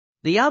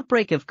The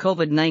outbreak of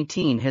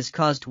COVID-19 has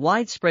caused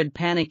widespread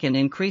panic and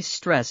increased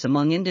stress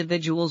among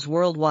individuals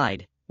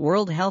worldwide,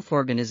 World Health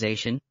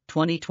Organization,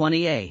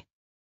 2020a.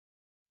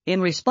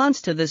 In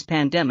response to this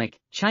pandemic,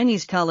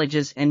 Chinese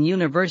colleges and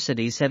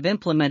universities have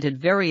implemented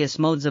various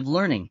modes of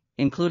learning,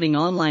 including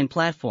online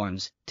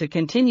platforms, to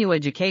continue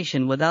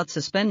education without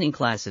suspending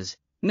classes,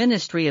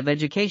 Ministry of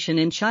Education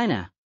in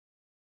China.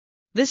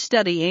 This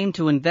study aimed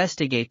to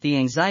investigate the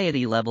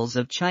anxiety levels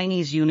of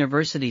Chinese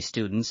university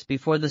students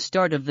before the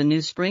start of the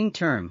new spring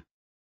term.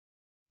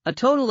 A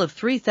total of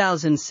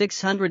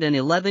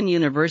 3,611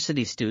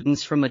 university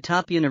students from a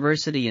top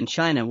university in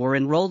China were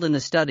enrolled in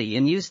the study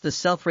and used the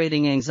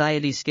self-rating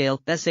anxiety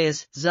scale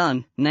SAS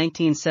Zhang,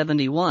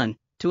 1971,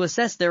 to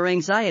assess their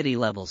anxiety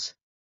levels.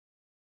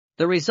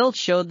 The results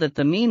showed that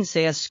the mean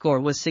SAS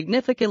score was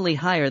significantly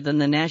higher than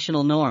the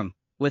national norm,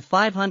 with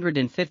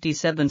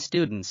 557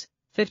 students,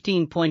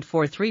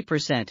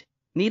 15.43%,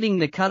 meeting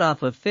the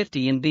cutoff of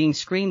 50 and being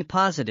screened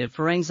positive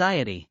for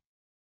anxiety.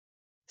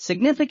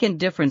 Significant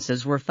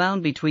differences were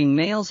found between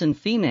males and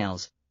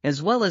females,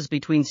 as well as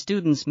between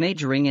students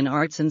majoring in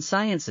arts and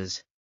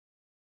sciences.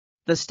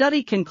 The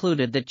study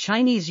concluded that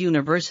Chinese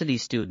university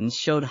students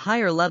showed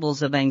higher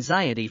levels of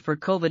anxiety for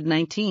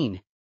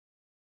COVID-19.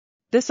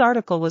 This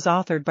article was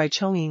authored by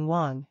Chongying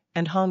Wang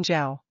and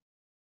Zhao.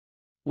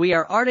 We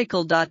are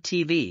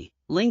RTCLTV,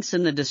 links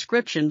in the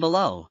description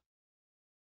below.